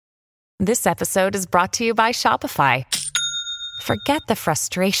This episode is brought to you by Shopify. Forget the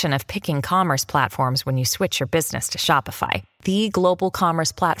frustration of picking commerce platforms when you switch your business to Shopify, the global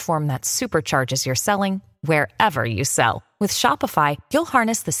commerce platform that supercharges your selling wherever you sell. With Shopify, you'll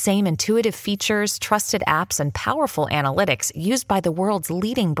harness the same intuitive features, trusted apps, and powerful analytics used by the world's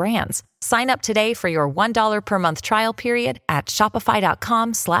leading brands. Sign up today for your $1 per month trial period at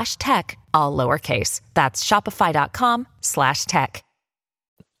shopify.com/tech, all lowercase. That's shopify.com/tech.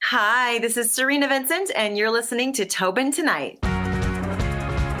 Hi, this is Serena Vincent, and you're listening to Tobin Tonight.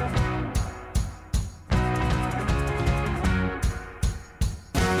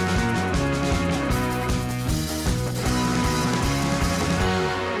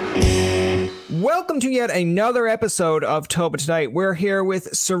 Welcome to yet another episode of Tobin Tonight. We're here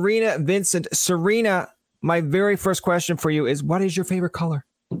with Serena Vincent. Serena, my very first question for you is, what is your favorite color?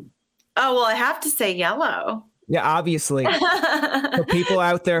 Oh, well, I have to say yellow. Yeah, obviously. For people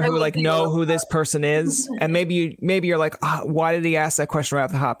out there who know who this person is, and maybe you're like, why did he ask that question right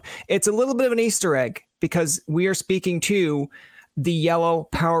off the hop? It's a little bit of an Easter egg because we are speaking to the Yellow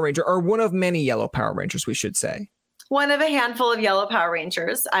Power Ranger, or one of many Yellow Power Rangers, we should say. One of a handful of Yellow Power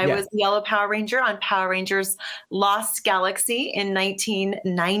Rangers. I was the Yellow Power Ranger on Power Rangers Lost Galaxy in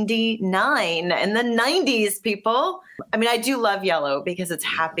 1999. In the 90s, people. I mean, I do love yellow because it's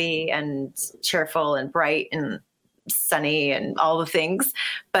happy and cheerful and bright and sunny and all the things.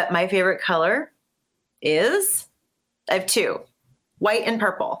 But my favorite color is, I have two, white and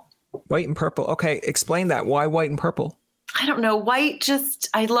purple. White and purple. Okay, explain that. Why white and purple? I don't know. White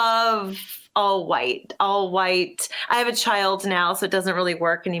I love all white. I have a child now, so it doesn't really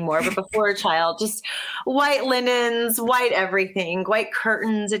work anymore. But before a child, just white linens, white everything, white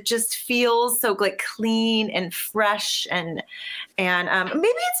curtains. It just feels so clean and fresh. And maybe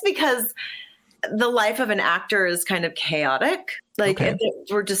it's because the life of an actor is kind of chaotic.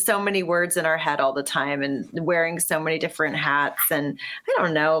 We're just so many words in our head all the time and wearing so many different hats. And I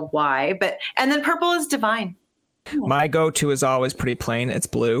don't know why, and then purple is divine. My go-to is always pretty plain. It's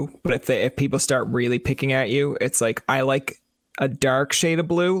blue. But if people start really picking at you, it's like, I like a dark shade of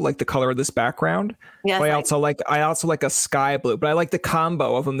blue, like the color of this background. Yes, but I also like a sky blue, but I like the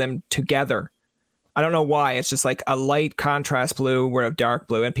combo of them together. I don't know why. It's just like a light contrast blue or a dark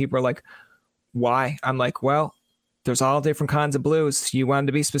blue. And people are like, why? I'm like, well, there's all different kinds of blues. You wanted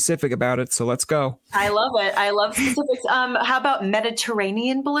to be specific about it, so let's go. I love it. I love specifics. How about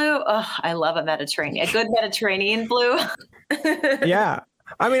Mediterranean blue? Oh, I love a good Mediterranean blue. Yeah.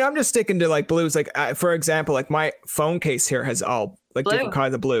 I mean, I'm just sticking to blues. For example, my phone case here has all different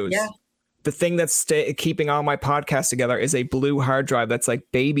kinds of blues. Yeah. The thing that's keeping all my podcasts together is a blue hard drive that's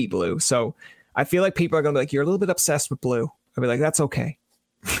baby blue. So I feel like people are going to be like, you're a little bit obsessed with blue. I'll be like, that's okay.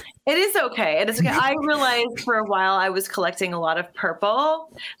 It is okay. I realized for a while I was collecting a lot of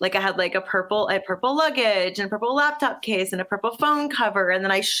purple. I had a purple luggage and a purple laptop case and a purple phone cover. And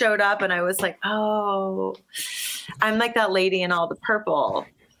then I showed up and I was like, oh, I'm like that lady in all the purple.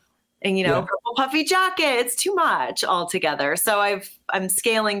 And, purple puffy jacket. It's too much altogether. So I'm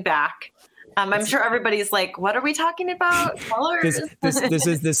scaling back. I'm sure everybody's like, what are we talking about? Colors?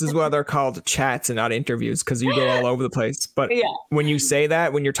 This is why they're called chats and not interviews, because you go all over the place. But when you say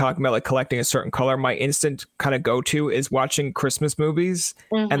that, when you're talking about collecting a certain color, my instant kind of go-to is watching Christmas movies.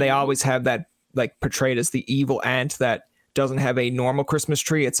 Mm-hmm. And they always have that portrayed as the evil aunt that doesn't have a normal Christmas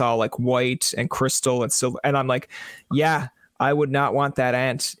tree. It's all white and crystal and silver. And I'm like, yeah, I would not want that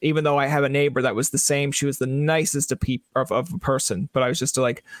aunt, even though I have a neighbor that was the same. She was the nicest of a person. But I was just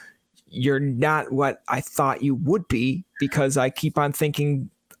like, you're not what I thought you would be, because I keep on thinking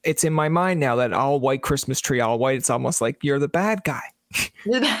it's in my mind now that all white Christmas tree, all white. It's almost like you're the bad guy.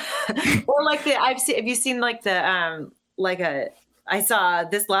 Or have you seen I saw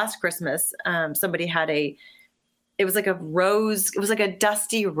this last Christmas, somebody had it was a rose. It was a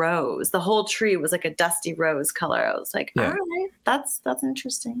dusty rose. The whole tree was a dusty rose color. I was like, all right, that's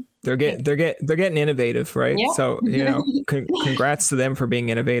interesting. They're getting innovative, right? Yeah. So, congrats to them for being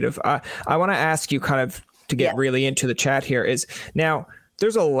innovative. I want to ask you kind of to get really into the chat here is now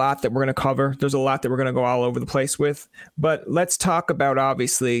there's a lot that we're going to cover. There's a lot that we're going to go all over the place with, but let's talk about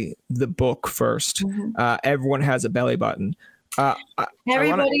obviously the book first. Mm-hmm. Everyone has a belly button.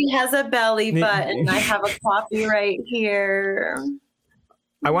 Everybody has a belly button. I have a copy right here.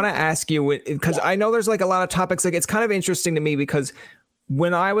 I want to ask you, because I know there's a lot of topics. It's kind of interesting to me because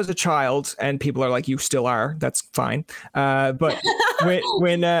when I was a child, and people are like, you still are, that's fine. But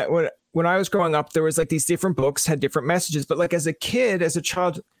when I was growing up, there was these different books had different messages. But as a kid, as a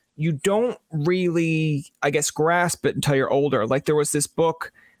child, you don't really, I guess, grasp it until you're older. There was this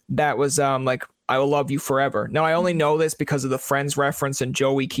book that was I will love you forever. Now, I only know this because of the Friends reference, and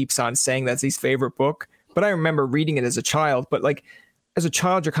Joey keeps on saying that's his favorite book. But I remember reading it as a child. But like, as a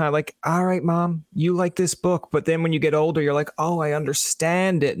child, you're kind of like, all right, Mom, you like this book. But then when you get older, you're like, oh, I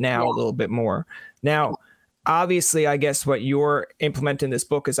understand it now a little bit more. Now, obviously, I guess what you're implementing in this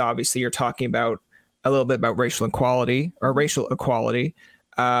book is obviously you're talking about a little bit about racial equality,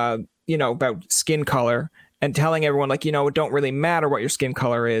 about skin color, and telling everyone, like, it don't really matter what your skin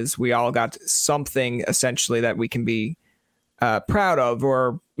color is. We all got something essentially that we can be proud of,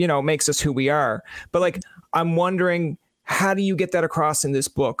 or, makes us who we are. But like, I'm wondering, how do you get that across in this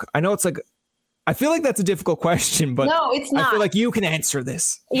book? I know it's like, I feel like that's a difficult question, but no, it's not. I feel like you can answer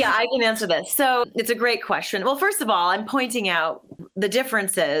this. Yeah, I can answer this. So it's a great question. Well, first of all, I'm pointing out the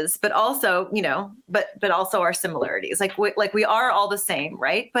differences, but also, but also our similarities. Like we are all the same,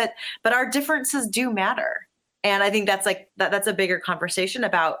 right? But our differences do matter. And I think that's that's a bigger conversation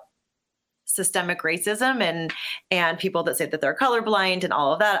about systemic racism and people that say that they're colorblind and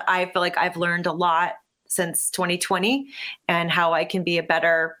all of that. I feel like I've learned a lot since 2020 and how I can be a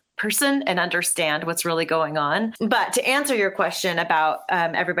better person and understand what's really going on. But to answer your question about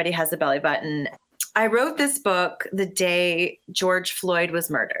Everybody Has a Belly Button, I wrote this book the day George Floyd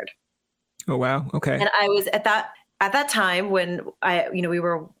was murdered. Oh, wow. Okay. And I was at that time when we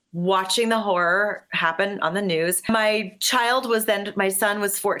were watching the horror happen on the news. My son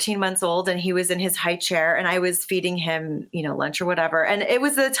was 14 months old, and he was in his high chair, and I was feeding him, lunch or whatever. And it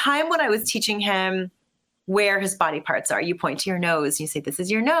was the time when I was teaching him where his body parts are. You point to your nose, you say, this is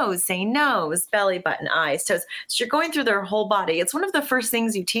your nose, say nose, belly button, eyes, toes. So you're going through their whole body. It's one of the first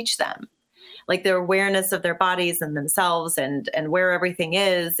things you teach them, like their awareness of their bodies and themselves and where everything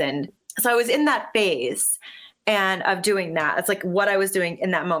is. And so I was in that phase and of doing that. It's like what I was doing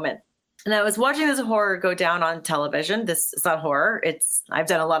in that moment. And I was watching this horror go down on television. This is not horror. I've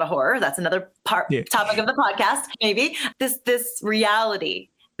done a lot of horror. That's another topic of the podcast, maybe. This reality,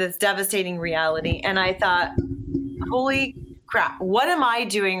 this devastating reality. And I thought, holy crap, what am I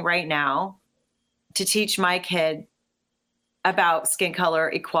doing right now to teach my kid about skin color,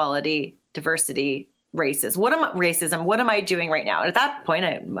 equality, diversity, racism? What am I doing right now? And at that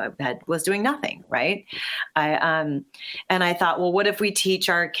point, my head was doing nothing, right? And I thought, well, what if we teach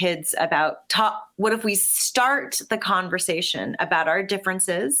our kids what if we start the conversation about our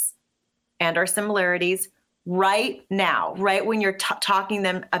differences and our similarities right now, right when you're talking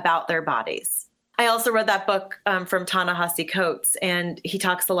them about their bodies? I also read that book from Ta-Nehisi Coates, and he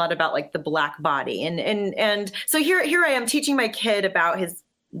talks a lot about like the Black body. And so here I am teaching my kid about his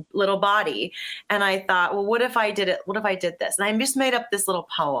little body. And I thought, well, what if I did it? What if I did this? And I just made up this little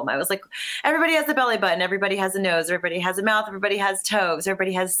poem. I was like, everybody has a belly button. Everybody has a nose. Everybody has a mouth. Everybody has toes.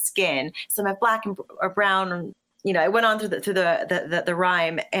 Everybody has skin. Some have black or brown. And, I went on through the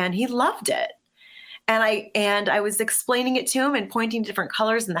rhyme, and he loved it. And I was explaining it to him and pointing to different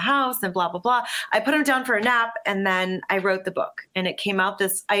colors in the house and blah, blah, blah. I put him down for a nap, and then I wrote the book, and it came out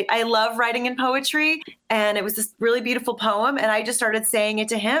I love writing in poetry, and it was this really beautiful poem. And I just started saying it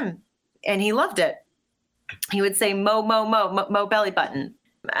to him, and he loved it. He would say, mo, mo, mo, mo belly button.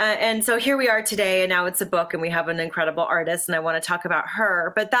 And so here we are today, and now it's a book, and we have an incredible artist, and I want to talk about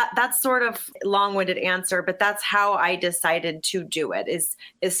her. But that's sort of long-winded answer, but that's how I decided to do it, is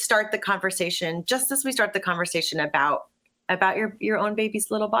start the conversation just as we start the conversation about your own baby's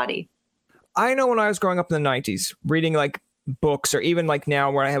little body. I know when I was growing up in the 90s, reading like books, or even like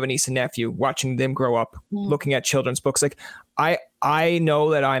now where I have a niece and nephew, watching them grow up, looking at children's books, like I know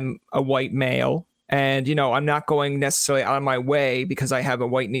that I'm a white male. And, I'm not going necessarily out of my way because I have a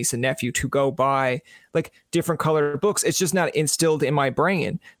white niece and nephew to go buy like different colored books. It's just not instilled in my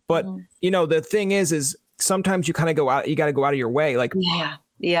brain. But, the thing is sometimes you kind of you got to go out of your way. Like,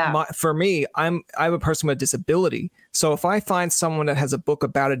 yeah. For me, I'm a person with a disability. So if I find someone that has a book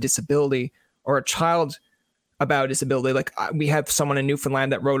about a disability, or a child about a disability, like we have someone in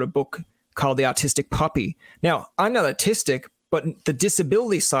Newfoundland that wrote a book called The Autistic Puppy. Now, I'm not autistic, but the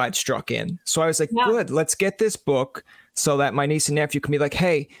disability side struck in. So I was like, good, let's get this book so that my niece and nephew can be like,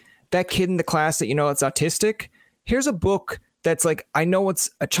 hey, that kid in the class that that's autistic, here's a book that's like, I know it's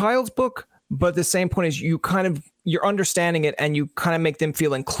a child's book, but the same point is you're understanding it, and you kind of make them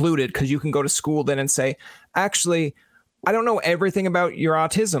feel included, because you can go to school then and say, actually, I don't know everything about your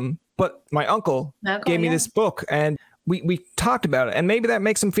autism, but my uncle gave me this book, and we talked about it, and maybe that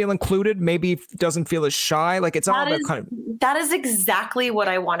makes him feel included. Maybe he doesn't feel as shy. Like it's all about that is exactly what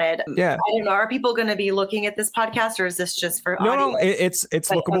I wanted. Yeah. I don't know. Are people going to be looking at this podcast, or is this just for audio? No, it's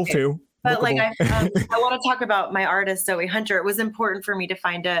lookable too. But lookable. Like I want to talk about my artist, Zoe Hunter. It was important for me to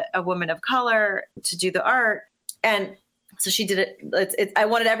find a woman of color to do the art. And So she did it. I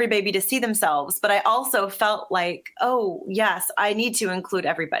wanted every baby to see themselves, but I also felt like, oh yes, I need to include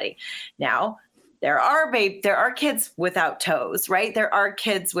everybody. Now there are kids without toes, right? There are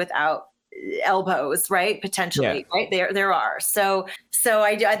kids without elbows, right? Potentially, right? There are. So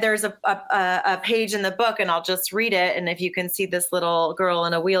there's a page in the book, and I'll just read it. And if you can see this little girl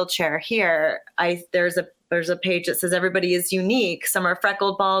in a wheelchair here, there's a page that says everybody is unique. Some are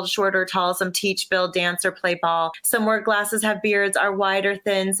freckled, bald, short or tall. Some teach, build, dance, or play ball. Some wear glasses, have beards, are wide or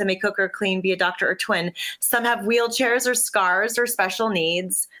thin. Some may cook or clean, be a doctor or twin. Some have wheelchairs or scars or special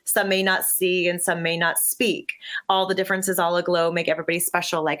needs. Some may not see and some may not speak. All the differences all aglow make everybody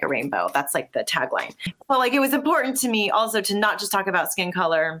special like a rainbow. That's like the tagline. Well, like it was important to me also to not just talk about skin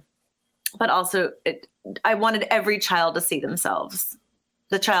color, but also I wanted every child to see themselves.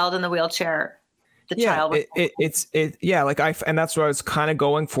 The child in the wheelchair, child. And that's what I was kind of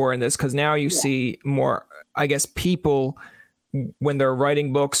going for in this, because now you see more, I guess, people when they're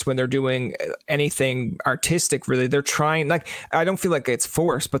writing books, when they're doing anything artistic, really, they're trying, like, I don't feel like it's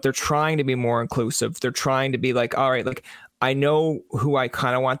forced, but they're trying to be more inclusive. They're trying to be like, all right, like, I know who I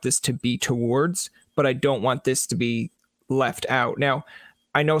kind of want this to be towards, but I don't want this to be left out. Now,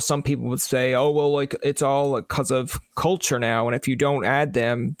 I know some people would say, oh, well, like it's all because of culture now. And if you don't add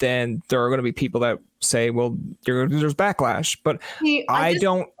them, then there are going to be people that say, well, there's backlash. But I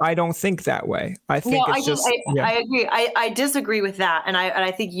don't think that way. I think I agree. I disagree with that. And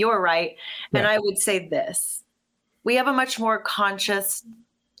I think you're right. And I would say this, we have a much more conscious,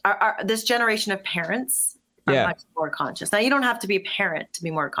 this generation of parents are much more conscious. Now, you don't have to be a parent to be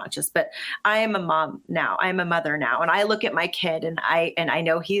more conscious, but I am a mom now. I am a mother now. And I look at my kid and I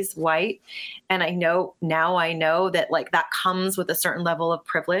know he's white. And I know that like that comes with a certain level of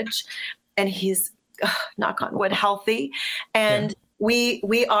privilege. And he's, knock on wood, healthy. And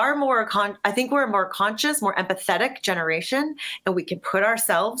we are more, I think we're a more conscious, more empathetic generation. And we can put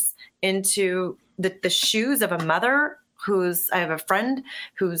ourselves into the shoes of a mother I have a friend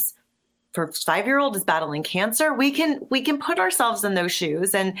who's, for 5-year-old is battling cancer. We can put ourselves in those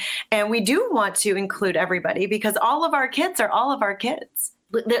shoes, and we do want to include everybody, because all of our kids are all of our kids.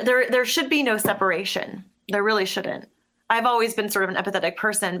 There should be no separation. There really shouldn't. I've always been sort of an empathetic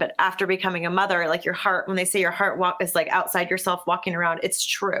person, but after becoming a mother, like your heart, when they say your heart is like outside yourself walking around, it's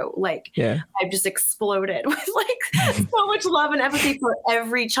true. Like I've just exploded with like so much love and empathy for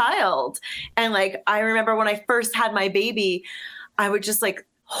every child. And like, I remember when I first had my baby, I would just like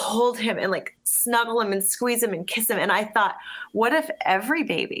hold him and like snuggle him and squeeze him and kiss him. And I thought, what if every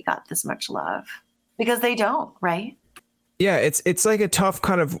baby got this much love? Because they don't, right? Yeah, it's like a tough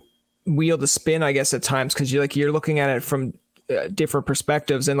kind of wheel to spin, I guess, at times, because you're looking at it from different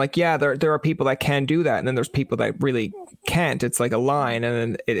perspectives, and like, there are people that can do that, and then there's people that really can't. It's like a line,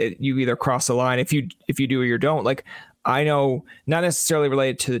 and then you either cross the line if you do or you don't. Like, I know, not necessarily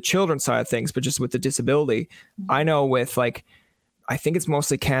related to the children's side of things, but just with the disability, I know with like, I think it's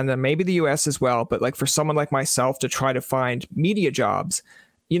mostly Canada, maybe the US as well. But like for someone like myself to try to find media jobs,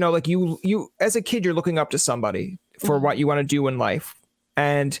 like you as a kid, you're looking up to somebody for what you want to do in life.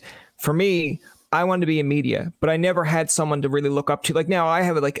 And for me, I wanted to be in media, but I never had someone to really look up to. Like now I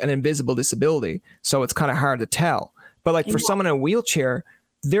have like an invisible disability, so it's kind of hard to tell. But like for someone in a wheelchair,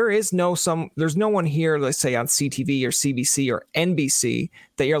 there's no one here, let's say on CTV or CBC or NBC,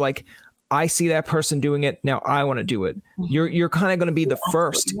 that you're like, I see that person doing it. Now I want to do it. You're kind of going to be the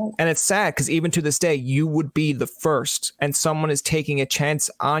first. And it's sad because even to this day, you would be the first and someone is taking a chance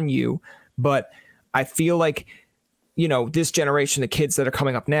on you. But I feel like, this generation, the kids that are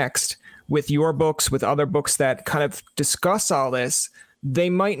coming up next with your books, with other books that kind of discuss all this,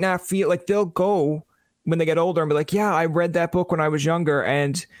 they might not feel like they'll go when they get older and be like, yeah, I read that book when I was younger.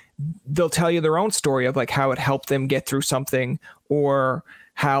 And they'll tell you their own story of like how it helped them get through something, or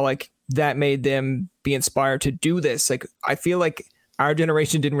how like that made them be inspired to do this. Like, I feel like our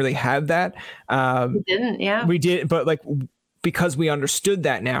generation didn't really have that. We didn't, yeah. We did, but like, because we understood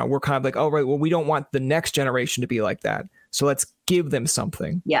that now, we're kind of like, oh, right, well, we don't want the next generation to be like that. So let's give them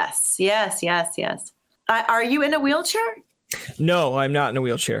something. Yes. Are you in a wheelchair? No, I'm not in a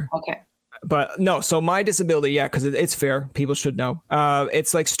wheelchair. Okay. But no, so my disability, because it's fair. People should know.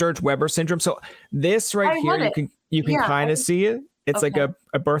 It's like Sturge-Weber syndrome. So this right here, you can kind of see it. It's like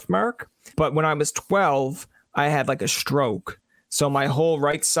a birthmark. But when I was 12, I had like a stroke. So my whole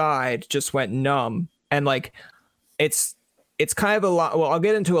right side just went numb. And like, it's kind of a lot. Well, I'll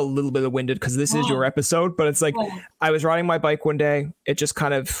get into a little bit of winded because this is your episode. But it's like, I was riding my bike one day. It just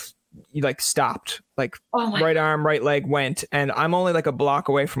kind of like stopped. Like right arm, right leg went. And I'm only like a block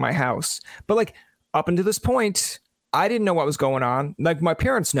away from my house. But like up until this point, I didn't know what was going on. Like my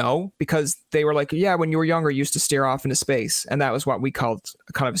parents know because they were like, yeah, when you were younger, you used to stare off into space. And that was what we called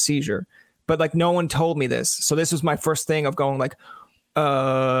kind of a seizure. But like no one told me this. So this was my first thing of going like,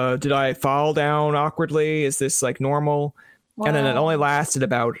 did I fall down awkwardly? Is this like normal? Wow. And then it only lasted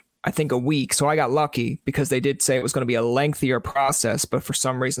about, I think, a week. So I got lucky because they did say it was going to be a lengthier process, but for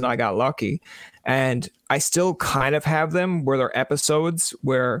some reason I got lucky. And I still kind of have them where they're episodes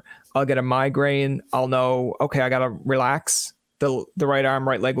where I'll get a migraine. I'll know, okay, I got to relax. The right arm,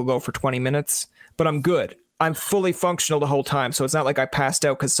 right leg will go for 20 minutes, but I'm good. I'm fully functional the whole time. So it's not like I passed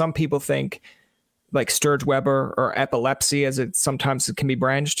out, because some people think like Sturge-Weber or epilepsy, as it sometimes can be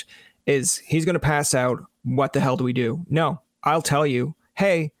branched, is he's going to pass out. What the hell do we do? No, I'll tell you,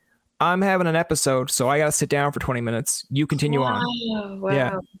 hey, I'm having an episode, so I got to sit down for 20 minutes. You continue on. Wow.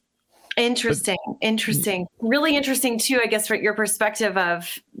 Yeah. Interesting. Really interesting too, I guess, for your perspective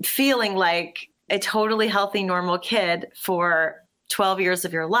of feeling like a totally healthy, normal kid for 12 years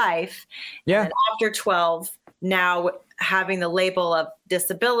of your life. Yeah. And after 12, now having the label of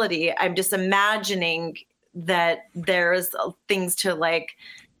disability, I'm just imagining that there's things to like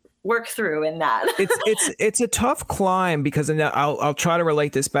work through in that. it's a tough climb, because I'll try to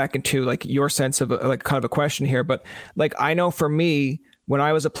relate this back into like your sense of like kind of a question here. But like, I know for me, when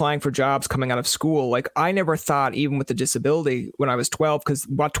I was applying for jobs coming out of school, like I never thought, even with the disability when I was 12, because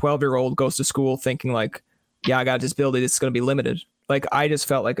what 12-year-old goes to school thinking like, yeah, I got a disability, this is going to be limited. Like, I just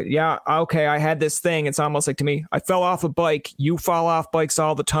felt like, yeah, okay, I had this thing. It's almost like, to me, I fell off a bike. You fall off bikes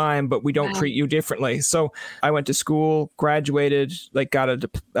all the time, but we don't treat you differently. So I went to school, graduated, like got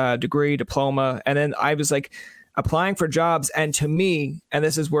a degree, diploma. And then I was like applying for jobs. And to me, and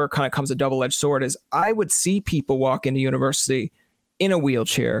this is where it kind of comes a double-edged sword, is I would see people walk into university in a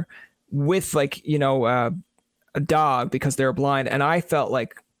wheelchair with like, you know, a dog because they're blind. And I felt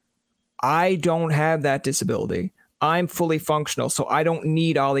like, I don't have that disability. I'm fully functional, so I don't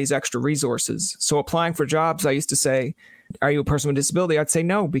need all these extra resources. So applying for jobs, I used to say, are you a person with a disability? I'd say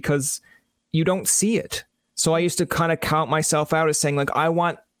no, because you don't see it. So I used to kind of count myself out as saying like, I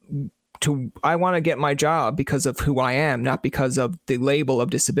want to get my job because of who I am, not because of the label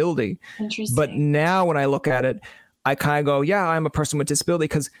of disability. Interesting. But now when I look at it, I kind of go, yeah, I'm a person with disability,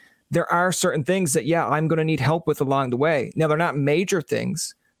 because there are certain things that, yeah, I'm going to need help with along the way. Now, they're not major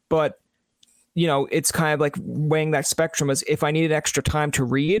things, but you know, it's kind of like weighing that spectrum as if I needed extra time to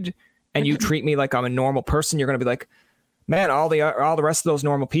read and you treat me like I'm a normal person, you're going to be like, man, all the rest of those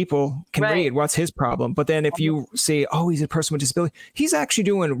normal people can read. What's his problem? But then if you say, oh, he's a person with disability, he's actually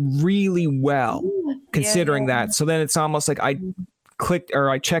doing really well considering that. So then it's almost like I clicked or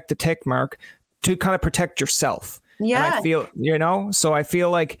I checked the tick mark to kind of protect yourself. Yeah. And I feel, you know, so I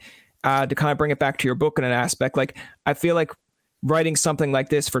feel like to kind of bring it back to your book in an aspect, like I feel like writing something like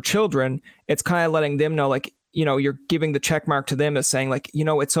this for children, it's kind of letting them know, like, you know, you're giving the check mark to them as saying like, you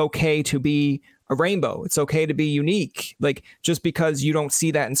know, it's okay to be a rainbow. It's okay to be unique. Like, just because you don't see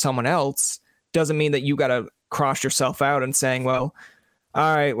that in someone else doesn't mean that you got to cross yourself out and saying, well,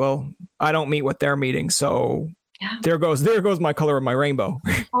 all right, well, I don't meet what they're meeting. So there goes my color of my rainbow.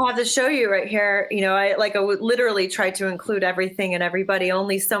 I'll have to show you right here. You know, I would literally try to include everything and everybody.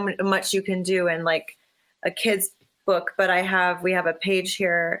 Only so much you can do in like a kid's book, but we have a page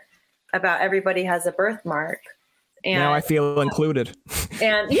here about everybody has a birthmark. And now I feel included.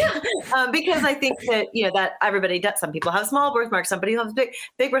 And because I think that, you know, that everybody does. Some people have small birthmarks, somebody has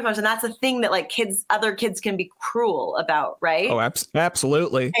big birthmarks, and that's a thing that like other kids can be cruel about, right? Oh,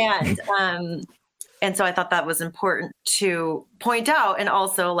 absolutely. And so I thought that was important to point out. And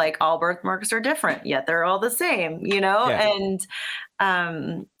also, like, all birthmarks are different, yet they're all the same, you know? Yeah.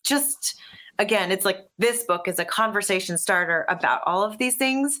 And just, again, it's like this book is a conversation starter about all of these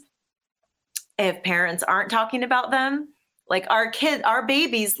things. If parents aren't talking about them, like our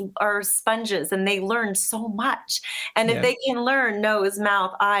babies are sponges and they learn so much. And if they can learn nose,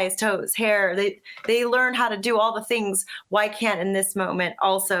 mouth, eyes, toes, hair, they learn how to do all the things. Why can't in this moment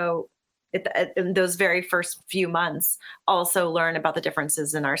also in those very first few months also learn about the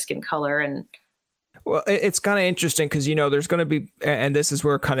differences in our skin color? And well, it's kind of interesting because, you know, there's going to be, and this is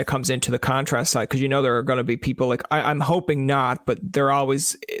where it kind of comes into the contrast side, because, you know, there are going to be people like, I'm hoping not, but there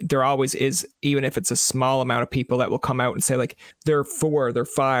always is, even if it's a small amount of people that will come out and say like, they're 4, they're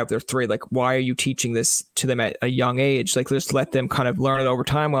 5, they're 3. Like, why are you teaching this to them at a young age? Like, just let them kind of learn it over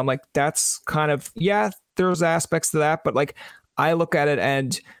time. Well, I'm like, that's kind of, there's aspects to that. But like, I look at it,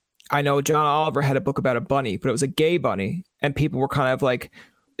 and I know John Oliver had a book about a bunny, but it was a gay bunny. And people were kind of like,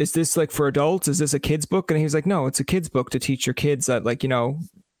 is this like for adults? Is this a kid's book? And he was like, no, it's a kid's book to teach your kids that, like, you know,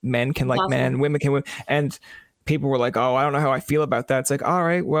 men can like men, women can women. And people were like, oh, I don't know how I feel about that. It's like, all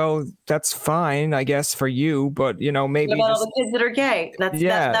right, well, that's fine, I guess, for you. But, maybe what about just, all the kids that are gay? That's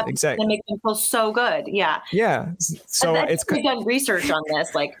exactly. That makes them feel so good. Yeah. Yeah. So we've done research on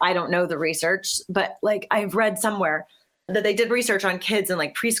this. Like, I don't know the research, but like I've read somewhere that they did research on kids and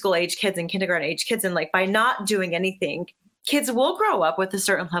like preschool age kids and kindergarten age kids. And like by not doing anything, kids will grow up with a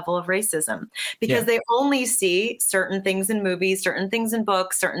certain level of racism because they only see certain things in movies, certain things in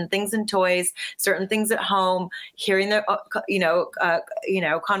books, certain things in toys, certain things at home, hearing their,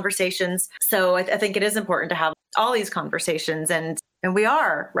 conversations. So I think it is important to have all these conversations and we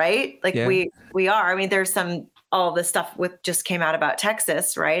are, right? Like we are. I mean, there's all this stuff just came out about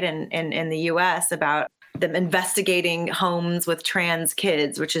Texas, right? And in the US about them investigating homes with trans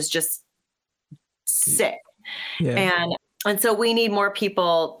kids, which is just sick. Yeah. And so we need more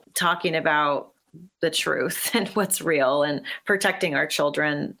people talking about the truth and what's real and protecting our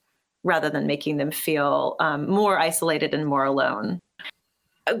children rather than making them feel more isolated and more alone.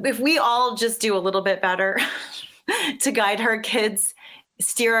 If we all just do a little bit better to guide our kids,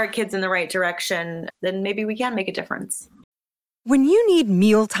 steer our kids in the right direction, then maybe we can make a difference. When you need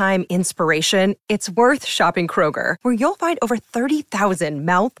mealtime inspiration, it's worth shopping Kroger, where you'll find over 30,000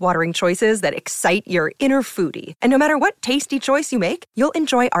 mouth-watering choices that excite your inner foodie. And no matter what tasty choice you make, you'll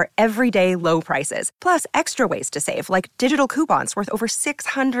enjoy our everyday low prices, plus extra ways to save, like digital coupons worth over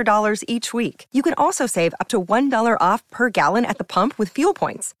 $600 each week. You can also save up to $1 off per gallon at the pump with fuel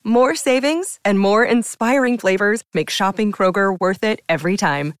points. More savings and more inspiring flavors make shopping Kroger worth it every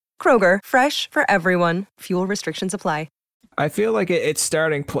time. Kroger, fresh for everyone. Fuel restrictions apply. I feel like it's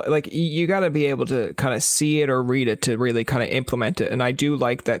starting, like you got to be able to kind of see it or read it to really kind of implement it. And I do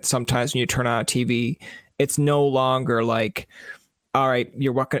like that sometimes when you turn on a TV, it's no longer like, all right,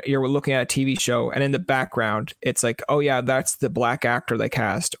 you're looking at a TV show and in the background, it's like, oh yeah, that's the black actor they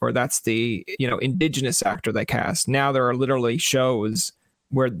cast, or that's the, indigenous actor they cast. Now there are literally shows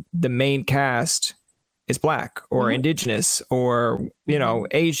where the main cast is black or indigenous or,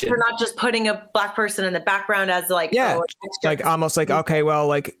 Asian. We're not just putting a black person in the background as like, like almost like, okay, well,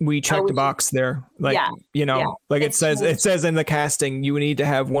 like we checked the box there. Like, like it says in the casting, you need to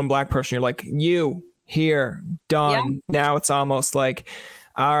have one black person. You're like, you here, done. Yeah. Now it's almost like,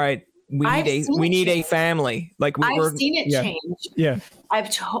 all right, we need a family. Like I've seen it change. Yeah.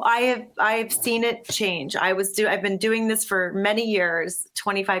 I've seen it change. I've been doing this for many years,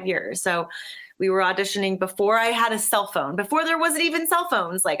 25 years. So we were auditioning before I had a cell phone, before there wasn't even cell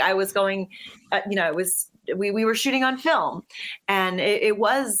phones. Like I was going, we were shooting on film and it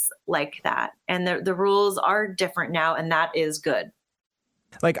was like that. And the rules are different now. And that is good.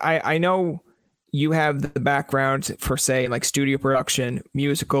 Like, I know you have the background for, say, like studio production,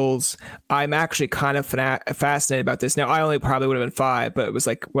 musicals. I'm actually kind of fascinated about this. Now, I only probably would have been 5, but it was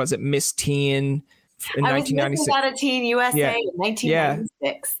like, was it Miss Teen in 1996? I was Miss Teen USA in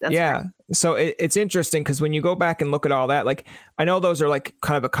 1996. That's right. So it's interesting because when you go back and look at all that, like, I know those are like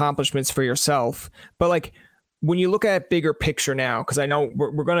kind of accomplishments for yourself, but like when you look at bigger picture now, because I know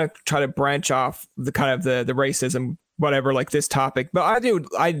we're going to try to branch off the kind of the racism, whatever, like this topic, but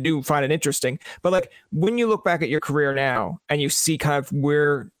I do find it interesting. But like when you look back at your career now and you see kind of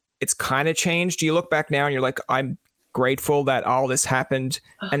where it's kind of changed, do you look back now and you're like, I'm grateful that all this happened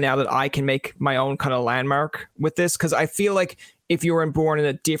and now that I can make my own kind of landmark with this? Because I feel like if you were born in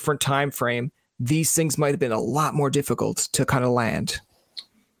a different time frame, these things might have been a lot more difficult to kind of land.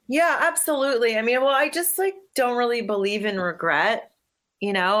 Yeah, absolutely. I mean, well, I just like don't really believe in regret.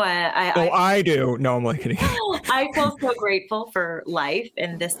 I do. No, I'm like kidding. I feel so grateful for life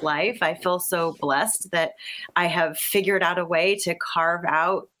in this life. I feel so blessed that I have figured out a way to carve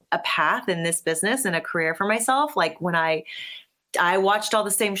out a path in this business and a career for myself. Like when I watched all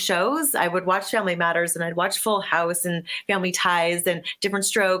the same shows, I would watch Family Matters and I'd watch Full House and Family Ties and Different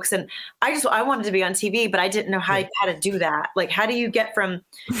Strokes. And I wanted to be on TV, but I didn't know how to do that. Like, how do you get from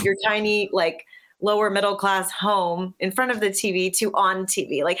your tiny, like lower middle class home in front of the TV to on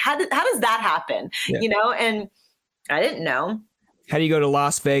TV? Like, how does that happen? Yeah. And I didn't know. How do you go to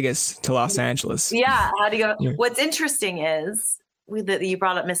Las Vegas to Los Angeles? Yeah. How do you go? Yeah. What's interesting is that you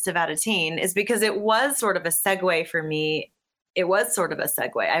brought up Miss Nevada Teen is because it was sort of a segue for me. It was sort of a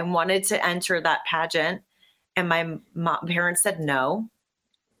segue. I wanted to enter that pageant and my parents said no.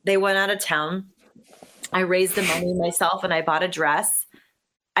 They went out of town. I raised the money myself and I bought a dress.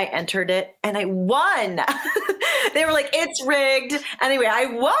 I entered it and I won. They were like, it's rigged. Anyway, I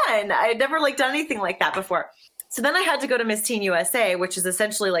won. I had never done anything like that before. So then I had to go to Miss Teen USA, which is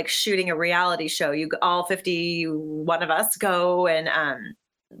essentially like shooting a reality show. All 51 of us go and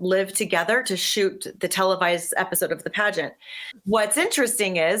live together to shoot the televised episode of the pageant. What's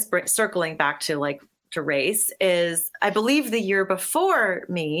interesting is, circling back to like to race is, I believe the year before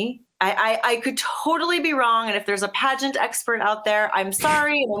me, I could totally be wrong. And if there's a pageant expert out there, I'm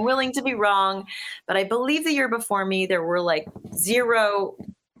sorry and I'm willing to be wrong. But I believe the year before me, there were like 0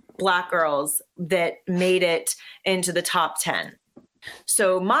 Black girls that made it into the top 10.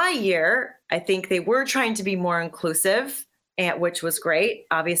 So my year, I think they were trying to be more inclusive, and which was great,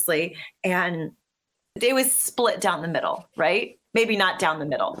 obviously. And it was split down the middle, right? Maybe not down the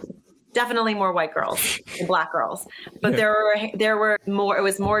middle. Definitely more white girls than Black girls, but there were more. It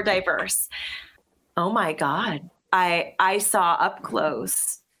was more diverse. Oh my God! I saw up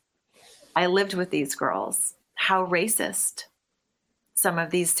close. I lived with these girls. How racist some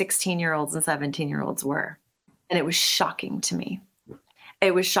of these 16-year-olds and 17-year-olds were, and it was shocking to me.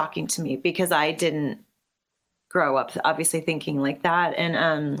 It was shocking to me because I didn't grow up obviously thinking like that,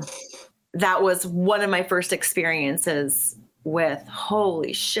 and that was one of my first experiences with,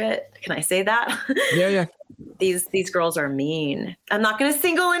 holy shit, can I say that? Yeah. These girls are mean. I'm not going to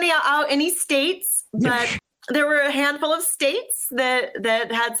single out any states, but there were a handful of states that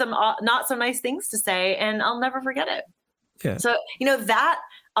had some not so nice things to say, and I'll never forget it. Yeah. So, that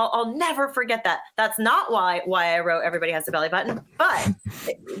I'll never forget that. That's not why I wrote Everybody Has a Belly Button, but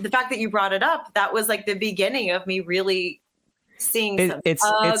the fact that you brought it up, that was like the beginning of me really seeing it's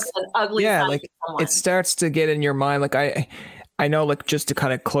ugly. Yeah, like it starts to get in your mind. Like I know, like, just to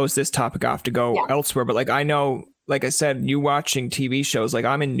kind of close this topic off to go elsewhere, but like I know, like I said, you watching TV shows, like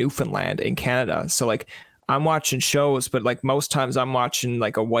I'm in Newfoundland in Canada, so like I'm watching shows, but like most times I'm watching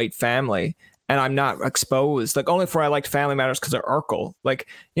like a white family, and I'm not exposed. Like only for I liked Family Matters because of Urkel. Like,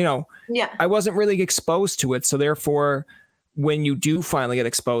 I wasn't really exposed to it, so therefore, when you do finally get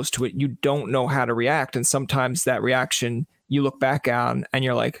exposed to it, you don't know how to react, and sometimes that reaction you look back on and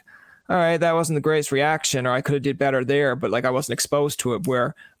you're like, all right, that wasn't the greatest reaction, or I could have did better there, but like I wasn't exposed to it,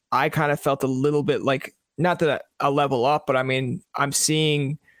 where I kind of felt a little bit like, not that a level up, but I mean, I'm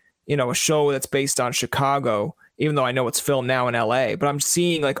seeing, a show that's based on Chicago, even though I know it's filmed now in LA, but I'm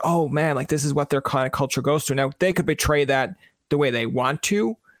seeing like, oh man, like this is what their kind of culture goes through. Now they could betray that the way they want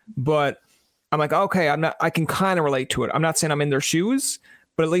to, but I'm like, okay, I can kind of relate to it. I'm not saying I'm in their shoes,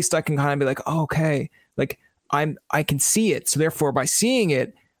 but at least I can kind of be like, oh, okay, like I can see it. So therefore by seeing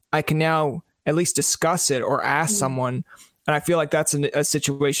it, I can now at least discuss it or ask someone. And I feel like that's a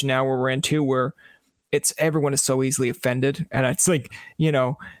situation now where we're in too, where everyone is so easily offended. And it's like,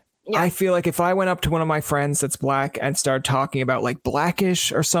 I feel like if I went up to one of my friends that's Black and started talking about like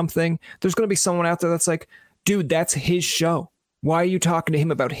Blackish or something, there's going to be someone out there that's like, dude, that's his show. Why are you talking to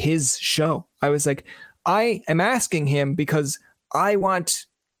him about his show? I was like, I am asking him because I want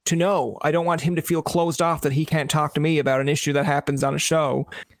to know. I don't want him to feel closed off that he can't talk to me about an issue that happens on a show.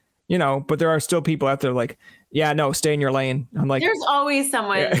 But there are still people out there like, yeah, no, stay in your lane. I'm like, there's always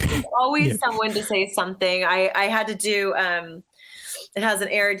someone, someone to say something. I had to do, it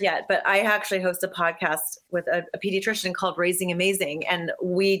hasn't aired yet, but I actually host a podcast with a pediatrician called Raising Amazing. And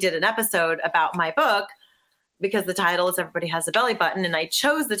we did an episode about my book because the title is Everybody Has a Belly Button. And I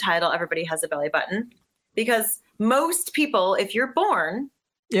chose the title Everybody Has a Belly Button because most people, if you're born,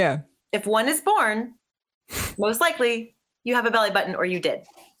 if one is born, most likely you have a belly button or you did.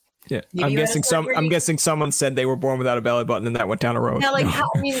 Yeah, I'm guessing someone said they were born without a belly button and that went down a road. Yeah, like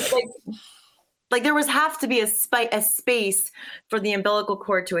like there was have to be a space for the umbilical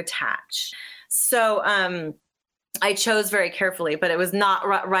cord to attach. So I chose very carefully, but it was not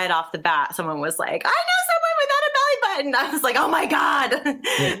right off the bat. Someone was like, I know someone without a belly button. I was like, oh my God,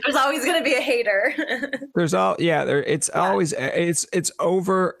 there's always going to be a hater. Always, it's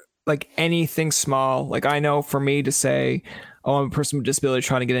over like anything small. Like I know for me to say, oh, I'm a person with disability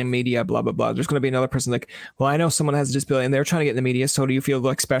trying to get in media, blah, blah, blah. There's going to be another person like, well, I know someone has a disability and they're trying to get in the media. So do you feel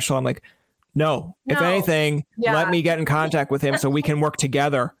like special? I'm like, no. If anything, let me get in contact with him so we can work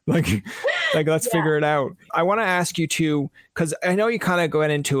together. Like let's figure it out. I want to ask you too, because I know you kind of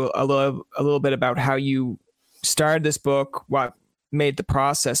went into a little bit about how you started this book, what made the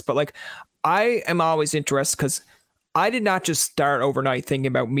process, but like I am always interested because I did not just start overnight thinking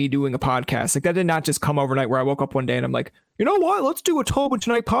about me doing a podcast. Like that did not just come overnight where I woke up one day and I'm like, you know what, let's do a Tobin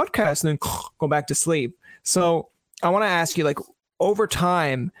Tonight podcast and then go back to sleep. So I want to ask you, like, over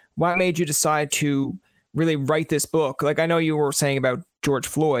time, what made you decide to really write this book? Like, I know you were saying about George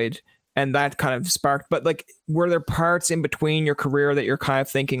Floyd and that kind of sparked, but like, were there parts in between your career that you're kind of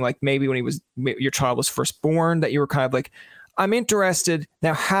thinking like maybe when your child was first born that you were kind of like, I'm interested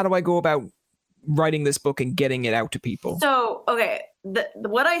now, how do I go about writing this book and getting it out to people? So, okay.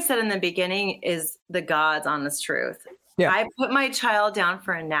 What I said in the beginning is the God's honest truth. Yeah. I put my child down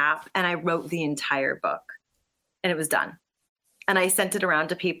for a nap and I wrote the entire book and it was done. and I sent it around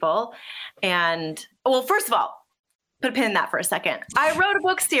to people. And well, first of all, put a pin in that for a second. I wrote a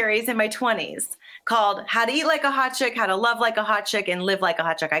book series in my 20s called How to Eat Like a Hot Chick, How to Love Like a Hot Chick, and Live Like a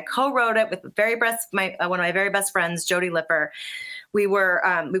Hot Chick. I co-wrote it with one of my very best friends, Jody Lipper. We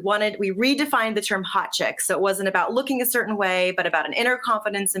redefined the term hot chick. So it wasn't about looking a certain way, but about an inner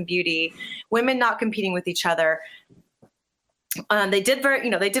confidence and beauty, women not competing with each other. They did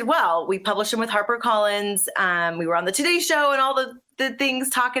well. We published them with HarperCollins. We were on the Today Show and all the things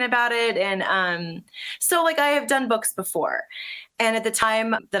talking about it. And so like I have done books before. And at the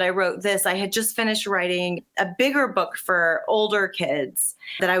time that I wrote this, I had just finished writing a bigger book for older kids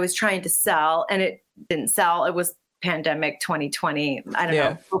that I was trying to sell, and it didn't sell. It was pandemic 2020. I don't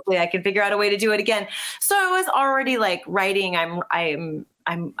know. Hopefully I can figure out a way to do it again. So I was already like writing. I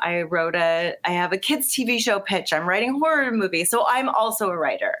have a kids TV show pitch. I'm writing horror movies. So I'm also a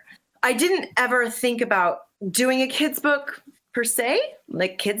writer. I didn't ever think about doing a kids book per se,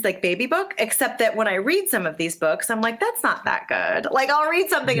 like kids, like baby book, except that when I read some of these books, I'm like, that's not that good. Like I'll read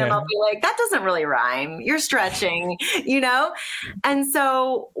something and I'll be like, that doesn't really rhyme. You're stretching, And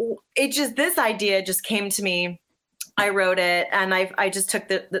so this idea just came to me. I wrote it, and I just took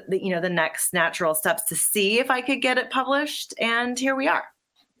the next natural steps to see if I could get it published. And here we are.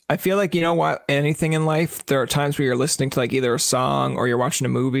 I feel like, you know what, anything in life, there are times where you're listening to like either a song or you're watching a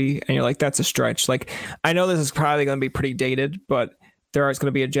movie and you're like, that's a stretch. Like, I know this is probably going to be pretty dated, but there is going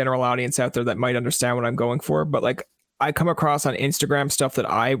to be a general audience out there that might understand what I'm going for. But like, I come across on Instagram stuff that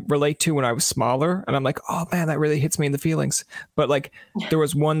I relate to when I was smaller, and I'm like, oh man, that really hits me in the feelings. But like, there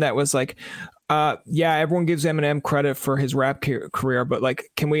was one that was like, everyone gives Eminem credit for his rap career, but like,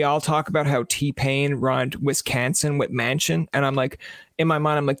 can we all talk about how T-Pain rhymed Wisconsin with mansion? And I'm like, in my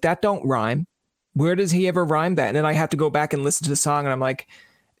mind, I'm like, that don't rhyme. Where does he ever rhyme that? And then I have to go back and listen to the song, and I'm like,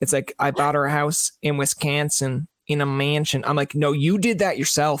 it's like, I bought her a house in Wisconsin in a mansion. I'm like, no, you did that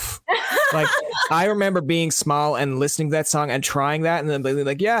yourself. Like, I remember being small and listening to that song and trying that, and then being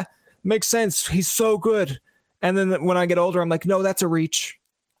like, yeah, makes sense. He's so good. And then when I get older, I'm like, no, that's a reach.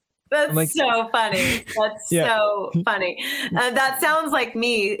 That's like, so funny. That's so funny. That sounds like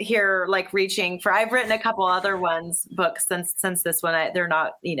me here, like reaching for. I've written a couple other books since this one. They're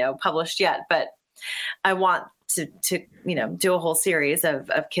not published yet, but I want to do a whole series of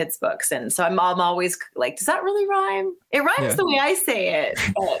kids books, and so I'm always like, does that really rhyme? It rhymes the way I say it.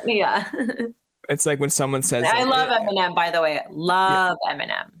 But, yeah. It's like when someone says, I love Eminem. By the way, love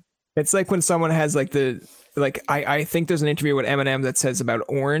Eminem. It's like when someone has like I think there's an interview with Eminem that says about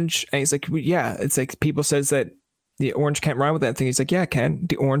orange, and he's like, yeah, it's like people says that the orange can't rhyme with that thing. He's like, yeah, it can.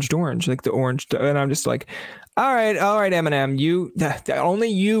 The orange, like the orange. And I'm just like, all right, Eminem, only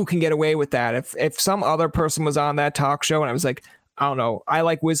you can get away with that. If some other person was on that talk show and I was like, I don't know, I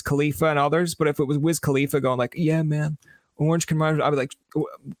like Wiz Khalifa and others, but if it was Wiz Khalifa going like, yeah, man, orange can rhyme, I'd be like,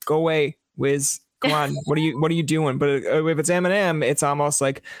 go away, Wiz. Come on, what are you doing? But if it's Eminem, it's almost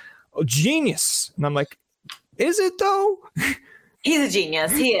like, oh, genius. And I'm like, is it though? He's a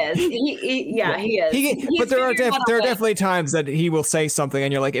genius. He is. He is. But there are definitely times that he will say something,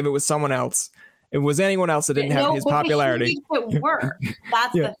 and you're like, if it was someone else, if it was anyone else that didn't have his popularity, he makes it work.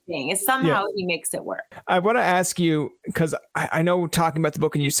 That's the thing. Is somehow he makes it work. I want to ask you, because I know talking about the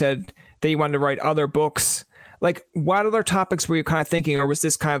book, and you said that you wanted to write other books. Like, what other topics were you kind of thinking, or was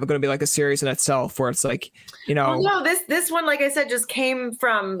this kind of going to be like a series in itself, where it's like, No, this one, like I said, just came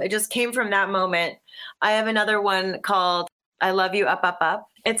from that moment. I have another one called I Love You Up, Up, Up.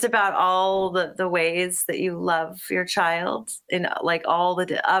 It's about all the ways that you love your child, in like all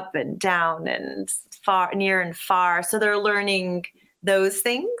the up and down and far, near and far. So they're learning those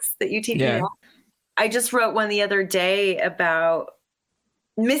things that you teach. Yeah. I just wrote one the other day about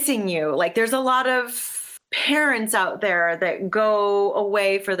missing you. Like, there's a lot of parents out there that go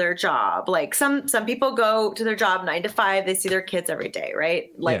away for their job. Like some people go to their job 9 to 5. They see their kids every day, right?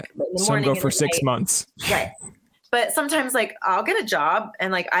 Like in the morning, some go for 6 months. Right. But sometimes like I'll get a job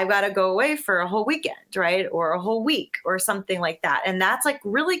and like I've got to go away for a whole weekend, right? Or a whole week or something like that. And that's like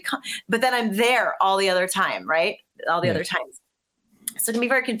really, but then I'm there all the other time, right? All the other times. So it can be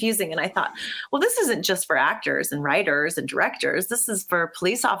very confusing. And I thought, well, this isn't just for actors and writers and directors. This is for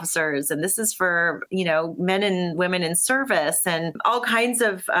police officers. And this is for, men and women in service and all kinds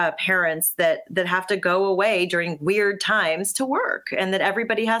of parents that have to go away during weird times to work, and that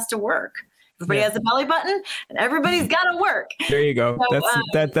everybody has to work. Everybody has a belly button and everybody's got to work. There you go.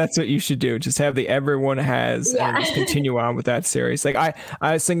 So, that's what you should do. Just have the everyone has and just continue on with that series. Like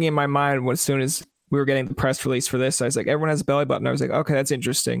I was thinking in my mind, as soon as we were getting the press release for this. So I was like, everyone has a belly button. I was like, okay, that's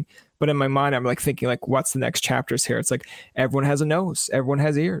interesting. But in my mind, I'm like thinking like, what's the next chapters here? It's like, everyone has a nose, everyone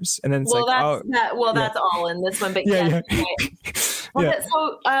has ears. And then it's that's all in this one, but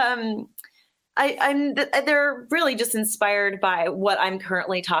they're really just inspired by what I'm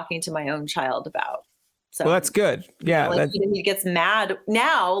currently talking to my own child about. So well, that's good. Yeah. Like, he gets mad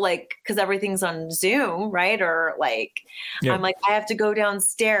now, like, because everything's on Zoom, right? Or like, I'm like, I have to go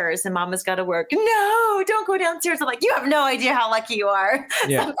downstairs and mama's got to work. No, don't go downstairs. I'm like, you have no idea how lucky you are.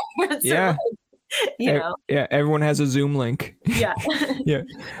 Yeah. Yeah. You know? Yeah. Everyone has a Zoom link. Yeah. Yeah.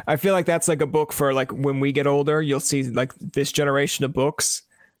 I feel like that's like a book for like when we get older, you'll see like this generation of books.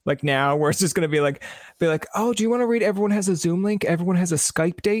 Like now, where it's just going to be like, oh, do you want to read Everyone Has a Zoom Link? Everyone Has a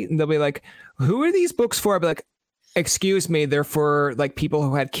Skype Date? And they'll be like, who are these books for? I'll be like, excuse me, they're for like people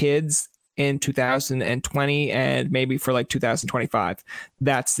who had kids in 2020 and maybe for like 2025.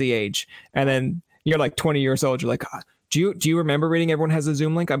 That's the age. And then you're like 20 years old. You're like, do you remember reading Everyone Has a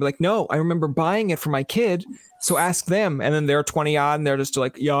Zoom Link? I'd be like, no, I remember buying it for my kid. So ask them. And then they're 20 odd and they're just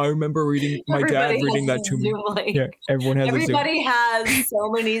like, yeah, I remember reading my dad reading that to me. Yeah, everybody has so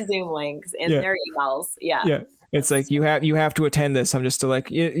many Zoom links in their emails. Yeah. Yeah. It's like you have to attend this. I'm just like,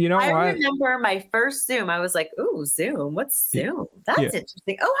 you know, I remember my first Zoom. I was like, ooh, Zoom. What's Zoom? That's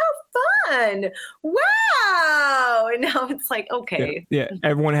interesting. Oh, how fun. Wow. And now it's like, okay. Yeah.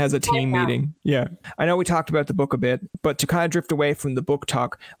 Everyone has a team meeting. Yeah. I know we talked about the book a bit, but to kind of drift away from the book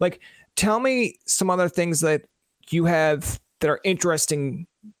talk, like tell me some other things that you have that are interesting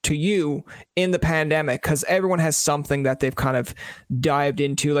to you in the pandemic, because everyone has something that they've kind of dived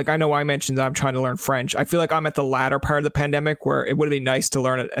into. Like I know I mentioned that I'm trying to learn French. I feel like I'm at the latter part of the pandemic where it would be nice to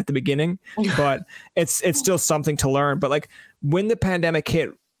learn it at the beginning, but it's still something to learn. But like when the pandemic hit,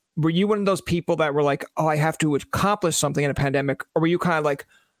 were you one of those people that were like, oh, I have to accomplish something in a pandemic? Or were you kind of like,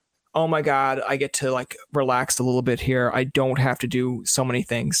 oh my God, I get to like relax a little bit here. I don't have to do so many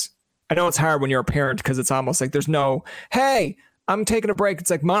things. I know it's hard when you're a parent because it's almost like there's no, hey, I'm taking a break. It's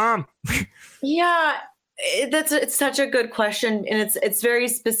like, Mom. Yeah, it's such a good question. And it's very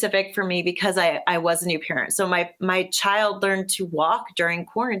specific for me because I was a new parent. So my child learned to walk during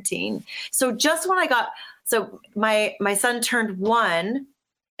quarantine. So just when my son turned 1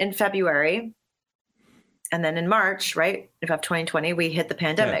 in February. And then in March, right, of 2020, we hit the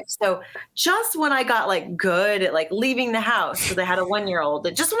pandemic. Yeah. So just when I got like good at like leaving the house, because I had a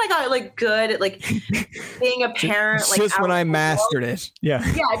 1-year-old, just when I got like good at like being a parent, like just when I mastered it. Yeah.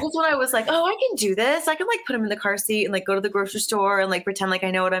 Yeah. Just when I was like, oh, I can do this. I can like put him in the car seat and like go to the grocery store and like pretend like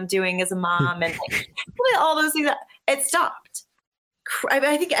I know what I'm doing as a mom and like all those things. It stopped.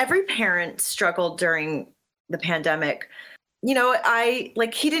 I think every parent struggled during the pandemic. You know,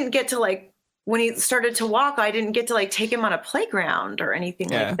 he didn't get to like, when he started to walk, I didn't get to like take him on a playground or anything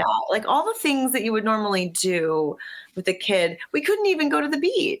like that. Like all the things that you would normally do with a kid, we couldn't even go to the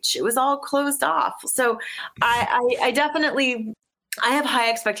beach. It was all closed off. So I definitely, I have high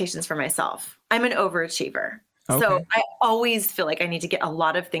expectations for myself. I'm an overachiever. Okay. So I always feel like I need to get a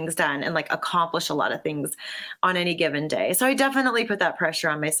lot of things done and like accomplish a lot of things on any given day. So I definitely put that pressure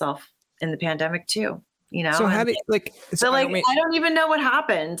on myself in the pandemic too. You know, so how do you like, I don't even know what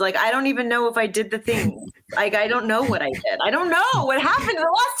happened. Like, I don't even know if I did the thing. Like, I don't know what I did. I don't know what happened in the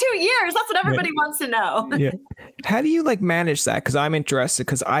last 2 years. That's what everybody wants to know. Yeah. How do you like manage that? Cause I'm interested.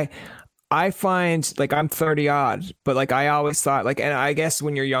 Cause I find like I'm 30 odd, but like, I always thought like, and I guess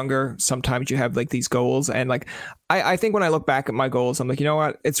when you're younger, sometimes you have like these goals. And like, I think when I look back at my goals, I'm like, you know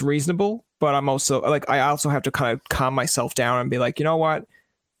what, it's reasonable, but I'm also like, I also have to kind of calm myself down and be like, you know what,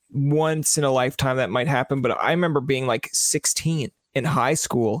 once in a lifetime that might happen. But I remember being like 16 in high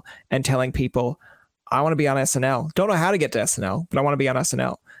school and telling people I want to be on SNL. Don't know how to get to SNL, but I want to be on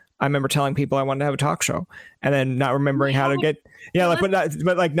SNL. I remember telling people I wanted to have a talk show and then not remembering how to get,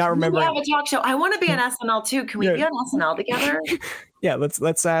 but not remembering. Have a talk show. I want to be on SNL too. Can we be on SNL together? Yeah.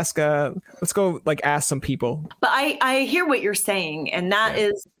 Let's ask, let's go like ask some people. But I hear what you're saying. And that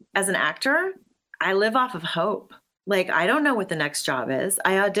is, as an actor, I live off of hope. Like, I don't know what the next job is.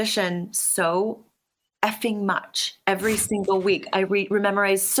 I audition so effing much every single week. I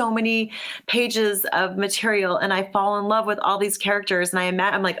memorize so many pages of material and I fall in love with all these characters. And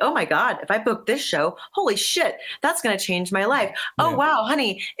I'm like, oh my God, if I book this show, holy shit, that's going to change my life. Yeah. Oh, wow,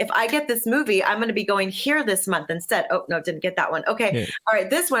 honey, if I get this movie, I'm going to be going here this month instead. Oh, no, didn't get that one. Okay. Yeah. All right.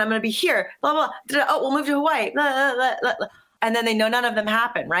 This one, I'm going to be here. Blah, blah. Oh, we'll move to Hawaii. Blah, blah, blah, blah. And then they know none of them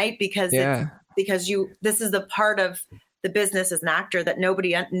happen, right? Because this is the part of the business as an actor that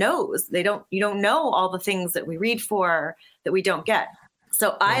nobody knows. You don't know all the things that we read for that we don't get.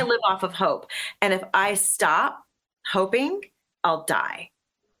 So I live off of hope. And if I stop hoping, I'll die.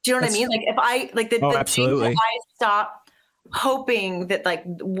 Do you know what I mean? Like if I like the day absolutely. that I stop hoping that like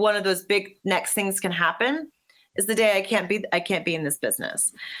one of those big next things can happen is the day I can't be in this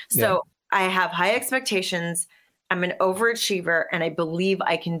business. So I have high expectations. I'm an overachiever and I believe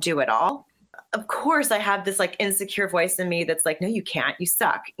I can do it all. Of course, I have this like insecure voice in me that's like, no, you can't, you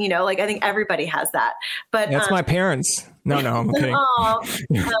suck. You know, like I think everybody has that. But that's my parents. No, I'm kidding.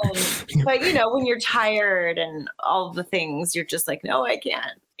 But you know, when you're tired and all the things, you're just like, no, I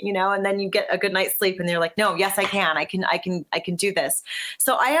can't. You know, and then you get a good night's sleep and you're like, no, yes, I can. I can do this.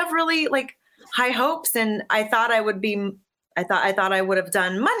 So I have really like high hopes, and I thought I would have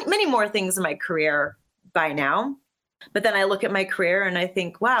done many more things in my career by now. But then I look at my career and I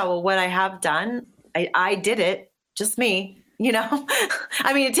think, wow, well, what I have done, I did it, just me, you know?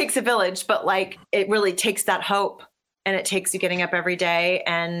 I mean, it takes a village, but like it really takes that hope, and it takes you getting up every day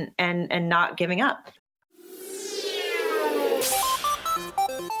and not giving up.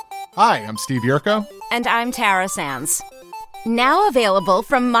 Hi, I'm Steve Yerko. And I'm Tara Sands. Now available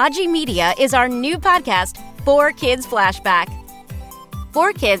from Maji Media is our new podcast, 4Kids Flashback.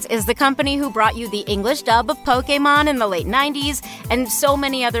 4Kids is the company who brought you the English dub of Pokemon in the late 90s and so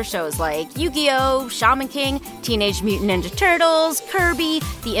many other shows like Yu-Gi-Oh!, Shaman King, Teenage Mutant Ninja Turtles, Kirby,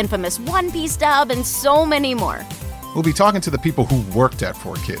 the infamous One Piece dub, and so many more. We'll be talking to the people who worked at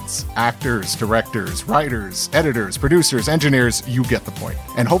 4Kids. Actors, directors, writers, editors, producers, engineers, you get the point.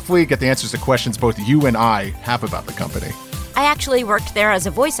 And hopefully get the answers to questions both you and I have about the company. I actually worked there as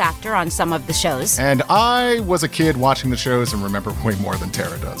a voice actor on some of the shows. And I was a kid watching the shows and remember way more than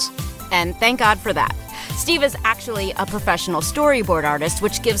Tara does. And thank God for that. Steve is actually a professional storyboard artist,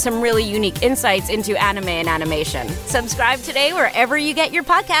 which gives some really unique insights into anime and animation. Subscribe today wherever you get your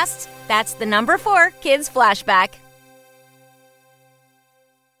podcasts. That's the number 4Kids Flashback.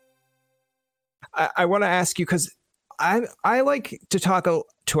 I want to ask you, because I like to talk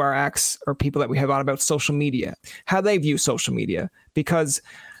to our acts or people that we have on about social media, how they view social media, because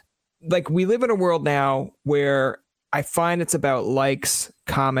like we live in a world now where I find it's about likes,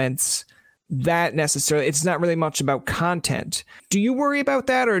 comments, that necessarily, it's not really much about content. Do you worry about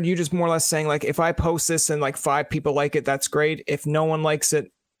that? Or are you just more or less saying like, if I post this and like 5 people like it, that's great. If no one likes it,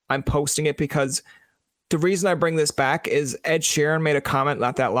 I'm posting it? Because the reason I bring this back is Ed Sheeran made a comment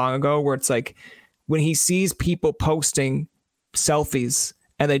not that long ago where it's like, when he sees people posting selfies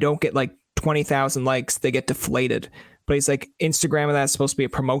and they don't get like 20,000 likes, they get deflated. But he's like, Instagram and that's supposed to be a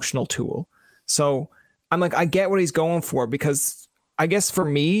promotional tool. So I'm like, I get what he's going for, because I guess for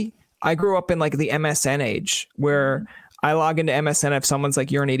me, I grew up in like the MSN age where I log into MSN. If someone's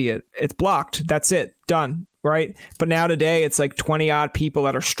like, you're an idiot, it's blocked. That's it. Done. Right. But now today it's like 20 odd people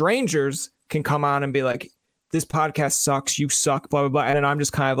that are strangers can come on and be like, this podcast sucks, you suck, blah, blah, blah. And then I'm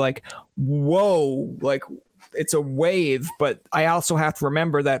just kind of like, whoa, like it's a wave. But I also have to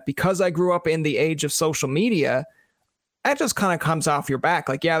remember that because I grew up in the age of social media, that just kind of comes off your back.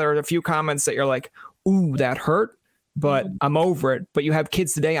 Like, yeah, there are a few comments that you're like, ooh, that hurt, but I'm over it. But you have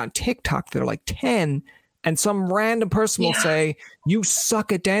kids today on TikTok that are like 10, and some random person will say, you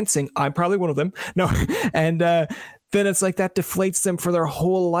suck at dancing. I'm probably one of them. No. And then it's like that deflates them for their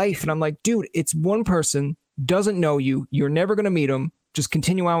whole life. And I'm like, dude, it's one person, doesn't know you, you're never going to meet them, just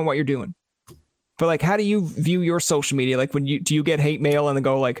continue on with what you're doing. But like, how do you view your social media? Like, do you get hate mail and then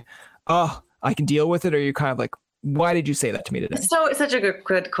go like, oh, I can deal with it? Or you're kind of like, why did you say that to me today? So it's such a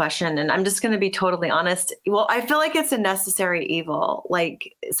good question. And I'm just going to be totally honest. Well, I feel like it's a necessary evil,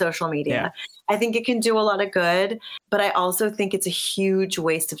 like social media. Yeah. I think it can do a lot of good, but I also think it's a huge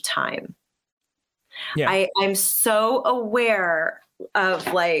waste of time. Yeah. I'm so aware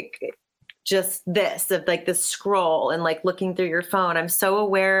of like just this, of like the scroll and like looking through your phone. I'm so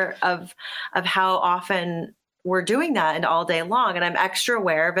aware of how often we're doing that and all day long. And I'm extra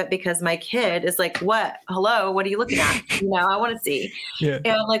aware of it because my kid is like, hello, what are you looking at? You know, I want to see. Yeah.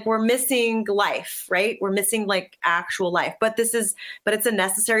 And like, we're missing life, right? We're missing like actual life, but it's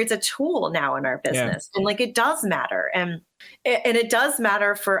a tool now in our business. Yeah. And like, it does matter. And it does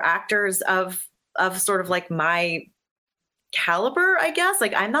matter for actors of sort of like my caliber, I guess.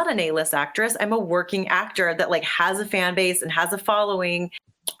 Like, I'm not an A-list actress. I'm a working actor that like has a fan base and has a following.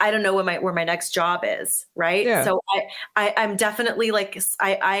 I don't know where my next job is, right? Yeah. So I'm definitely like,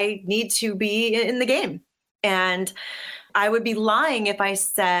 I need to be in the game. And I would be lying if I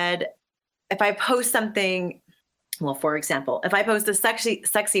said, if I post something, well, for example, if I post a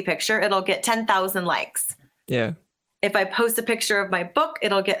sexy picture, it'll get 10,000 likes. Yeah. If I post a picture of my book,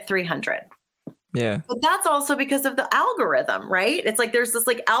 it'll get 300. Yeah. But that's also because of the algorithm, right? It's like there's this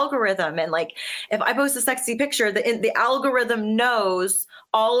like algorithm, and like if I post a sexy picture, the algorithm knows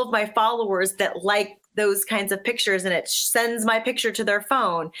all of my followers that like those kinds of pictures and it sends my picture to their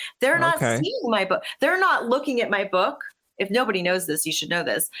phone. They're not seeing my book. They're not looking at my book. If nobody knows this, you should know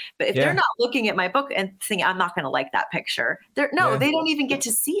this. But if they're not looking at my book and thinking, I'm not going to like that picture, they don't even get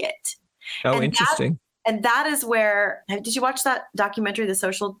to see it. Oh, interesting. And that is where, did you watch that documentary, is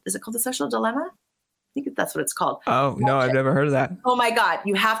it called The Social Dilemma? I think that's what it's called. Oh, no, I've never heard of that. Oh my God,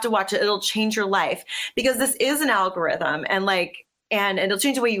 you have to watch it. It'll change your life because this is an algorithm and it'll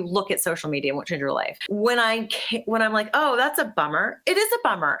change the way you look at social media and won't change your life. When I'm like, oh, that's a bummer. It is a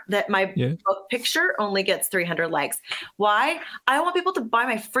bummer that my book picture only gets 300 likes. Why? I want people to buy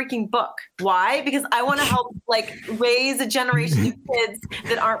my freaking book. Why? Because I want to help raise a generation of kids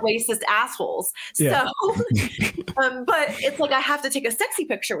that aren't racist assholes. Yeah. So, but it's I have to take a sexy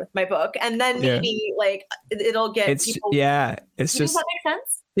picture with my book and then maybe it'll get people. Yeah. It's just. Does that make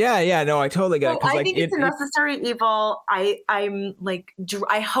sense? Yeah, no, I totally get it. I think it's a necessary evil. I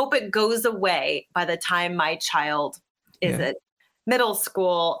hope it goes away by the time my child is at middle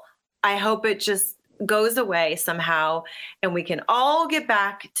school. I hope it just goes away somehow and we can all get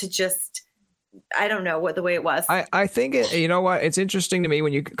back to just, I don't know what the way it was. I think you know what? It's interesting to me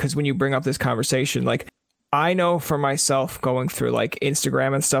because when you bring up this conversation, I know for myself going through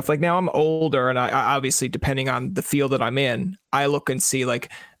Instagram and stuff, now I'm older and I obviously, depending on the field that I'm in, I look and see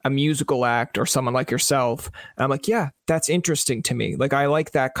a musical act or someone like yourself. And I'm like, yeah, that's interesting to me. I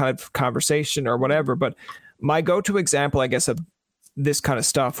like that kind of conversation or whatever. But my go-to example, I guess, of this kind of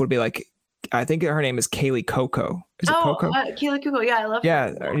stuff would be I think her name is Kaylee Coco. Is it Coco? Kaylee Coco. Yeah, I love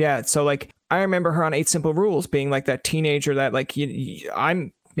her. Yeah. So I remember her on 8 Simple Rules being that teenager that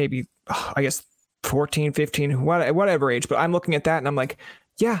I'm maybe, I guess, 14, 15, whatever age, but I'm looking at that and I'm like,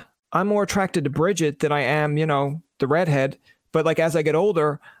 yeah, I'm more attracted to Bridget than I am, the redhead. But as I get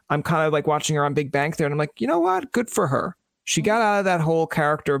older, I'm kind of watching her on Big Bang Theory and I'm like, you know what? Good for her. She got out of that whole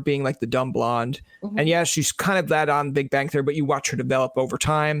character of being the dumb blonde. Mm-hmm. And yeah, she's kind of that on Big Bang Theory, but you watch her develop over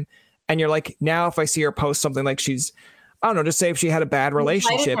time. And you're now if I see her post something she's, I don't know, just say if she had a bad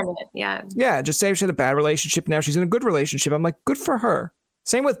relationship. Yeah, just say if she had a bad relationship. Now she's in a good relationship. I'm good for her.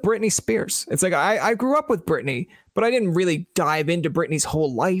 Same with Britney Spears. It's I grew up with Britney, but I didn't really dive into Britney's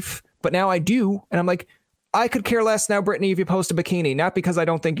whole life. But now I do. And I'm I could care less now, Britney, if you post a bikini. Not because I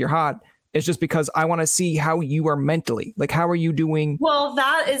don't think you're hot. It's just because I want to see how you are mentally. How are you doing? Well,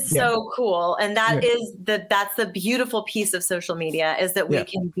 that is so cool. And that's the beautiful piece of social media is that we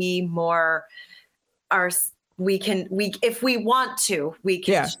can be more if we want to, we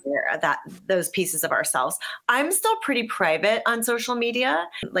can share those pieces of ourselves. I'm still pretty private on social media.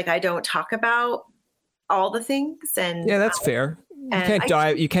 I don't talk about all the things and that's fair.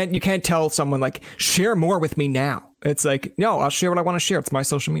 You can't tell someone share more with me now. It's no, I'll share what I want to share. It's my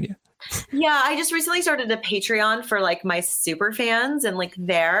social media. Yeah. I just recently started a Patreon for my super fans and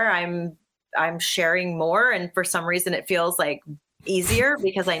there I'm sharing more. And for some reason it feels easier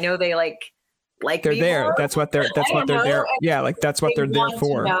because I know they they're there. More. That's what they're there. Yeah. That's what they're there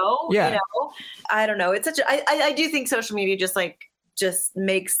for. Yeah. I don't know. It's I do think social media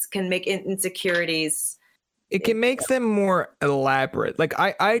can make insecurities. It can make them more elaborate.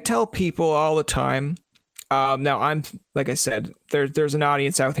 I tell people all the time, now I'm, like I said, there's an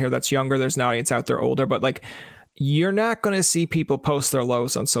audience out here that's younger. There's an audience out there older, but you're not going to see people post their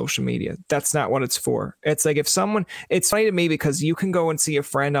lows on social media. That's not what it's for. It's if someone, it's funny to me because you can go and see a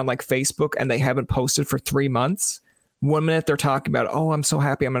friend on Facebook and they haven't posted for 3 months. 1 minute they're talking about, oh, I'm so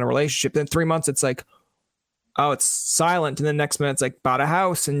happy I'm in a relationship. Then 3 months, it's oh, it's silent. And then next minute it's bought a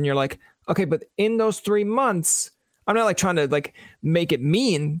house. And you're okay, but in those 3 months, I'm not trying to make it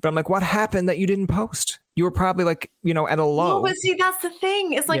mean, but I'm what happened that you didn't post? You were probably at a low. No, but see, that's the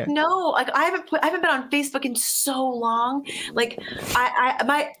thing. It's no, I haven't been on Facebook in so long.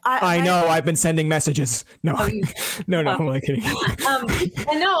 I know I've been sending messages. No, no, I'm kidding.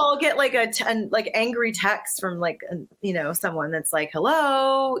 I know I'll get angry text from someone that's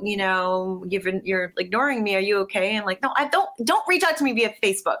hello, you're ignoring me. Are you okay? And no, I don't reach out to me via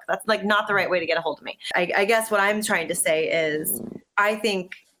Facebook. That's not the right way to get a hold of me. I guess what I'm trying to say is I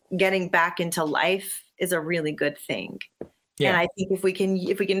think getting back into life is a really good thing. Yeah. And I think if we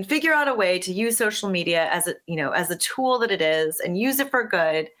can figure out a way to use social media as a tool that it is and use it for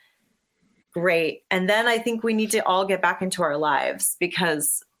good, great. And then I think we need to all get back into our lives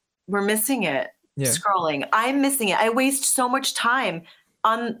because we're missing it. Scrolling. I'm missing it. I waste so much time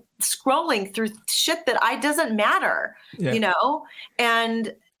on scrolling through shit that doesn't matter, and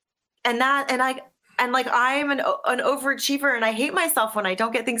I'm an overachiever and I hate myself when I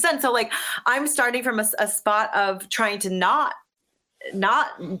don't get things done. So I'm starting from a spot of trying to not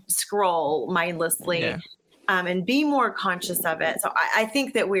scroll mindlessly and be more conscious of it. So I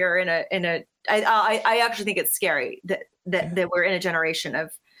think that we're in I actually think it's scary that we're in a generation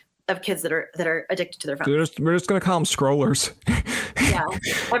of kids that are addicted to their phones. We're just gonna call them scrollers. Yeah,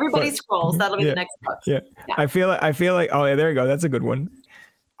 everybody scrolls. That'll be the next book. Yeah. I feel like. Oh yeah, there you go. That's a good one.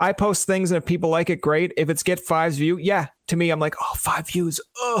 I post things, and if people like it, great. If it's get 5 views, yeah. To me, I'm like, 5 views.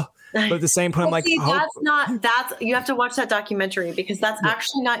 Ugh. But at the same point, I'm like, that's you have to watch that documentary because that's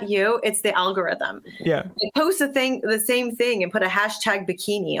actually not you. It's the algorithm. Yeah. Post the same thing and put a hashtag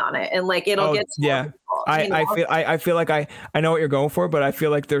bikini on it, and like it'll get. Yeah. I feel like I know what you're going for, but I feel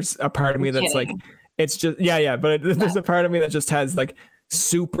like there's a part of me that's like, it's just but there's a part of me that just has like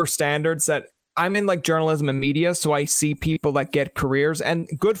super standards that I'm in like journalism and media, so I see people that get careers and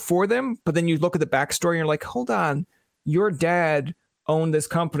good for them, but then you look at the backstory and you're like, hold on, your dad owned this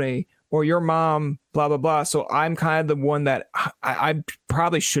company or your mom, blah blah blah. So I'm kind of the one that I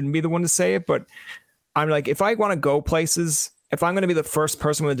probably shouldn't be the one to say it, but I'm like, if I want to go places, if I'm going to be the first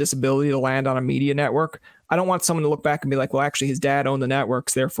person with a disability to land on a media network, I don't want someone to look back and be like, well, actually his dad owned the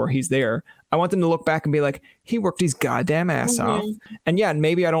networks, therefore he's there. I want them to look back and be like, he worked his goddamn ass off. And yeah,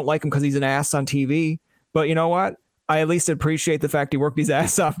 maybe I don't like him because he's an ass on TV, but you know what? I at least appreciate the fact he worked his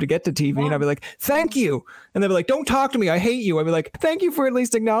ass off to get to TV. And I'd be like, thank you. And they'd be like, don't talk to me. I hate you. I'd be like, thank you for at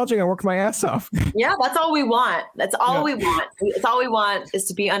least acknowledging I worked my ass off. Yeah, that's all we want. That's all we want. It's all we want is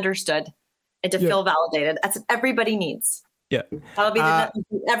to be understood and to feel validated. That's what everybody needs. Yeah. That'll be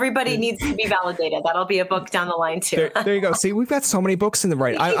everybody needs to be validated. That'll be a book down the line too. There you go. See, we've got so many books in the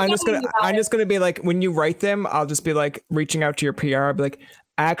right. I'm just gonna be like, when you write them, I'll just be like reaching out to your PR. I'll be like,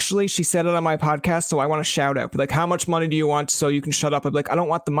 actually, she said it on my podcast, so I want to shout out. Like, how much money do you want so you can shut up? I'd be like, I don't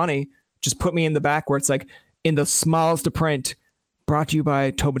want the money. Just put me in the back where it's like in the smallest of print. Brought to you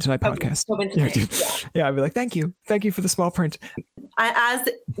by Tobin Tonight Podcast. Yeah, I'd be like, thank you for the small print. As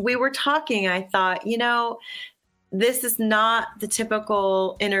we were talking, I thought, this is not the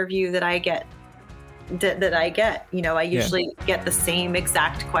typical interview that I get. I usually get the same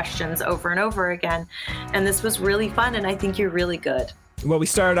exact questions over and over again, and this was really fun. And I think you're really good. Well, we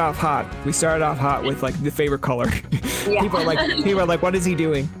started off hot. With like the favorite color. Yeah. People are like, what is he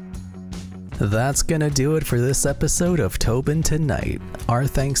doing? That's gonna do it for this episode of Tobin Tonight. Our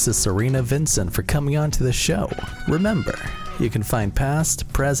thanks to Serena Vincent for coming on to the show. Remember, you can find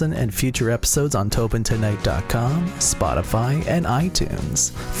past, present, and future episodes on TobinTonight.com, Spotify, and iTunes.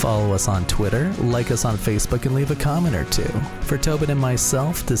 Follow us on Twitter, like us on Facebook, and leave a comment or two. For Tobin and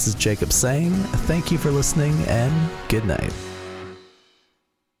myself, this is Jacob saying thank you for listening and good night.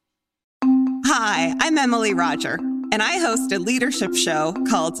 Hi, I'm Emily Roger, and I host a leadership show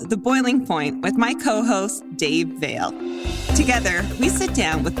called The Boiling Point with my co-host, Dave Vale. Together, we sit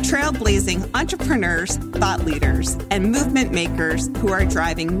down with trailblazing entrepreneurs, thought leaders, and movement makers who are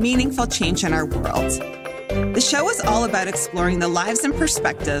driving meaningful change in our world. The show is all about exploring the lives and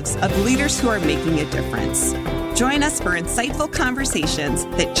perspectives of leaders who are making a difference. Join us for insightful conversations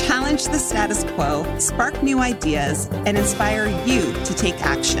that challenge the status quo, spark new ideas, and inspire you to take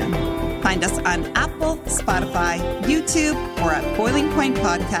action. Find us on Apple, Spotify, YouTube, or at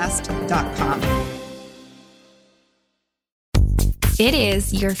boilingpointpodcast.com. It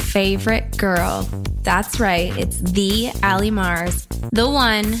is your favorite girl. That's right, it's the Allie Mars, the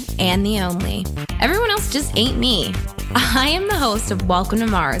one and the only. Everyone else just ain't me. I am the host of Welcome to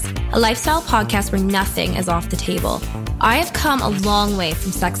Mars, a lifestyle podcast where nothing is off the table. I have come a long way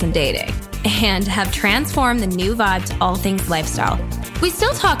from sex and dating and have transformed the new vibe to all things lifestyle. We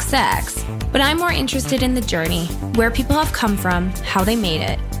still talk sex, but I'm more interested in the journey, where people have come from, how they made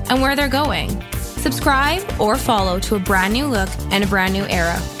it, and where they're going. Subscribe or follow to a brand new look and a brand new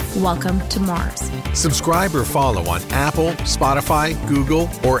era. Welcome to Mars. Subscribe or follow on Apple, Spotify, Google,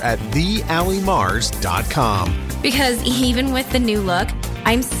 or at thealliemars.com. Because even with the new look,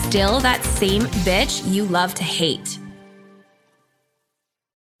 I'm still that same bitch you love to hate.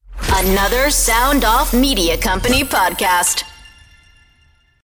 Another Sound Off Media Company podcast.